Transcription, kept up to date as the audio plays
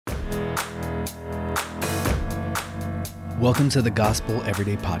Welcome to the Gospel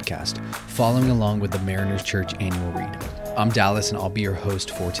Everyday Podcast, following along with the Mariners Church annual read. I'm Dallas, and I'll be your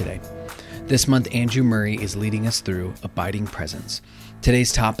host for today. This month, Andrew Murray is leading us through Abiding Presence.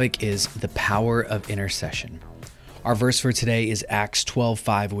 Today's topic is the power of intercession. Our verse for today is Acts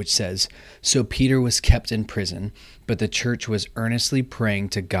 12:5, which says, "So Peter was kept in prison, but the church was earnestly praying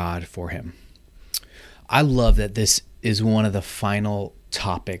to God for him." I love that this is one of the final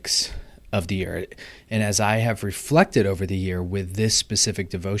topics of the year. And as I have reflected over the year with this specific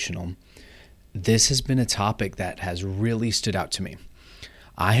devotional, this has been a topic that has really stood out to me.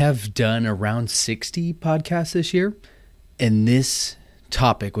 I have done around 60 podcasts this year, and this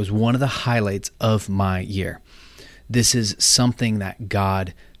topic was one of the highlights of my year. This is something that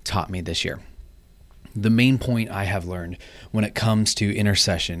God taught me this year. The main point I have learned when it comes to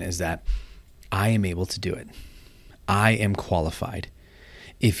intercession is that I am able to do it. I am qualified.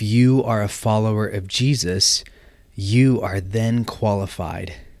 If you are a follower of Jesus, you are then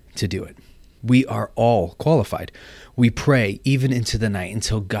qualified to do it. We are all qualified. We pray even into the night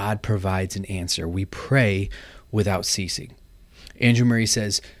until God provides an answer. We pray without ceasing. Andrew Murray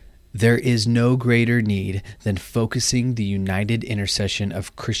says, "There is no greater need than focusing the united intercession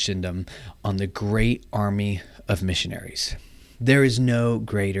of Christendom on the great army of missionaries." There is no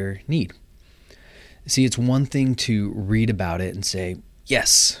greater need. See, it's one thing to read about it and say,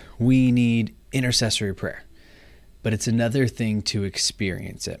 yes, we need intercessory prayer. But it's another thing to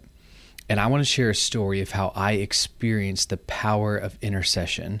experience it. And I want to share a story of how I experienced the power of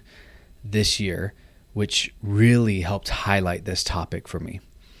intercession this year, which really helped highlight this topic for me.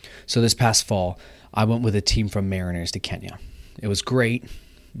 So this past fall, I went with a team from Mariners to Kenya. It was great,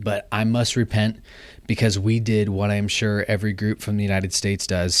 but I must repent because we did what I'm sure every group from the United States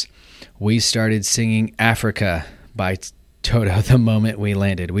does. We started singing Africa by Toto the moment we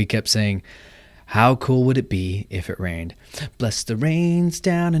landed. We kept saying, "How cool would it be if it rained? Bless the rains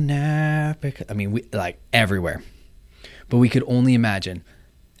down in Africa." I mean, we like everywhere. But we could only imagine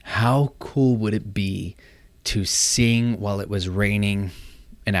how cool would it be to sing while it was raining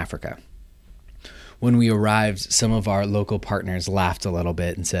in Africa. When we arrived, some of our local partners laughed a little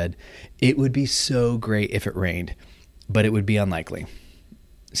bit and said, "It would be so great if it rained, but it would be unlikely."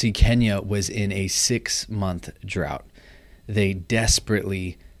 See, Kenya was in a 6-month drought. They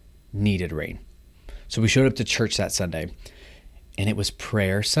desperately needed rain. So we showed up to church that Sunday, and it was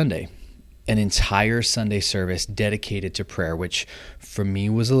Prayer Sunday, an entire Sunday service dedicated to prayer, which for me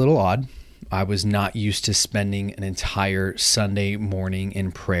was a little odd. I was not used to spending an entire Sunday morning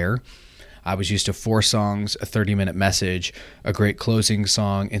in prayer. I was used to 4 songs, a 30-minute message, a great closing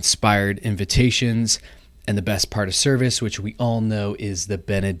song, inspired invitations, and the best part of service, which we all know is the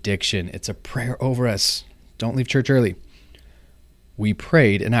benediction. It's a prayer over us. Don't leave church early. We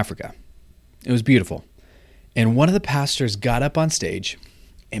prayed in Africa. It was beautiful. And one of the pastors got up on stage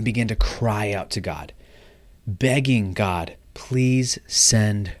and began to cry out to God, begging God, please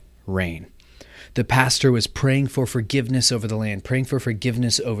send rain. The pastor was praying for forgiveness over the land, praying for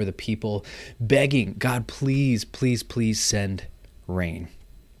forgiveness over the people, begging God, please, please, please send rain.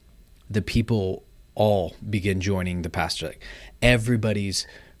 The people all began joining the pastor. Like, everybody's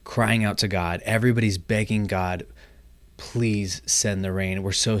crying out to God. Everybody's begging God, please send the rain.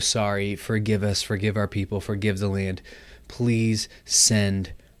 We're so sorry. Forgive us. Forgive our people. Forgive the land. Please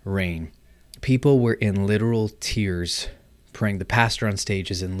send rain. People were in literal tears praying. The pastor on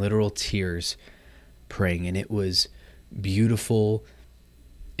stage is in literal tears praying, and it was beautiful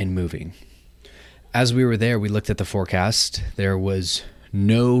and moving. As we were there, we looked at the forecast. There was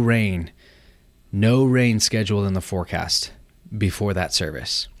no rain scheduled in the forecast before that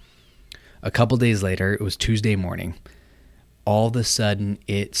service. A couple days later, it was Tuesday morning. All of a sudden,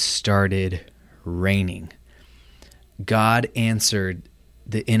 it started raining. God answered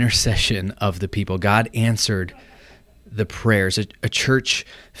the intercession of the people. God answered the prayers. A church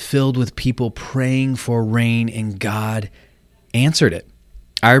filled with people praying for rain, and God answered it.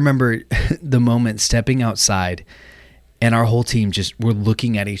 I remember the moment stepping outside, and our whole team we're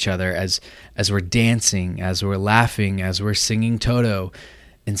looking at each other as we're dancing, as we're laughing, as we're singing Toto,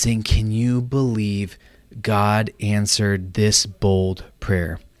 and saying, "Can you believe God answered this bold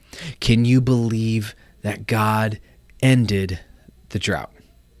prayer? Can you believe that God ended the drought?"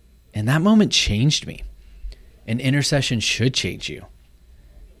 And that moment changed me. And intercession should change you.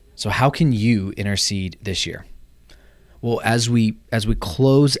 So how can you intercede this year? Well, as we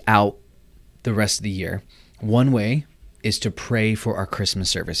close out the rest of the year, one way is to pray for our Christmas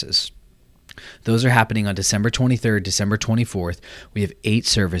services. Those are happening on December 23rd, December 24th. We have 8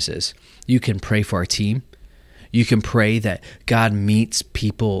 services. You can pray for our team. You can pray that God meets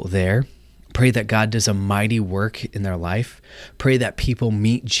people there. Pray that God does a mighty work in their life. Pray that people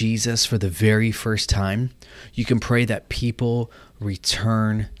meet Jesus for the very first time. You can pray that people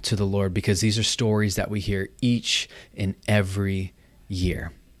return to the Lord, because these are stories that we hear each and every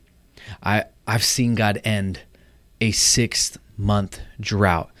year. I've seen God end a 6-month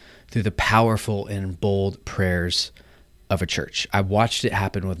drought through the powerful and bold prayers of a church. I watched it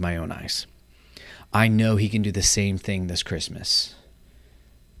happen with my own eyes. I know He can do the same thing this Christmas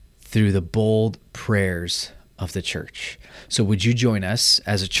through the bold prayers of the church. So would you join us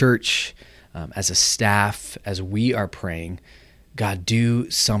as a church, as a staff, as we are praying, God,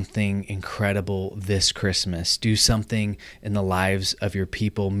 do something incredible this Christmas. Do something in the lives of your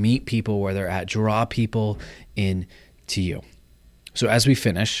people. Meet people where they're at. Draw people in to you. So as we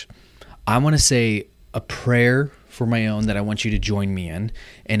finish, I want to say a prayer for my own that I want you to join me in,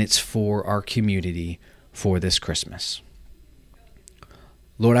 and it's for our community for this Christmas.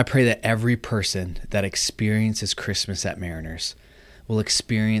 Lord, I pray that every person that experiences Christmas at Mariners will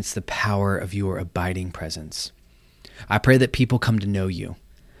experience the power of your abiding presence. I pray that people come to know you.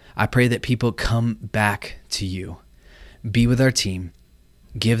 I pray that people come back to you. Be with our team.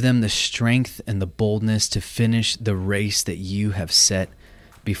 Give them the strength and the boldness to finish the race that you have set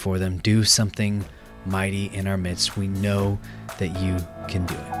before them. Do something mighty in our midst. We know that you can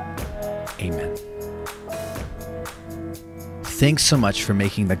do it. Amen. Thanks so much for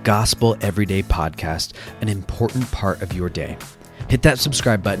making the Gospel Everyday podcast an important part of your day. Hit that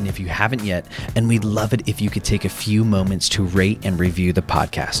subscribe button if you haven't yet, and we'd love it if you could take a few moments to rate and review the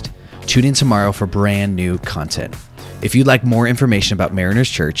podcast. Tune in tomorrow for brand new content. If you'd like more information about Mariners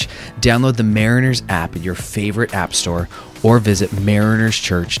Church, download the Mariners app in your favorite app store or visit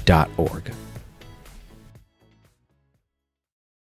marinerschurch.org.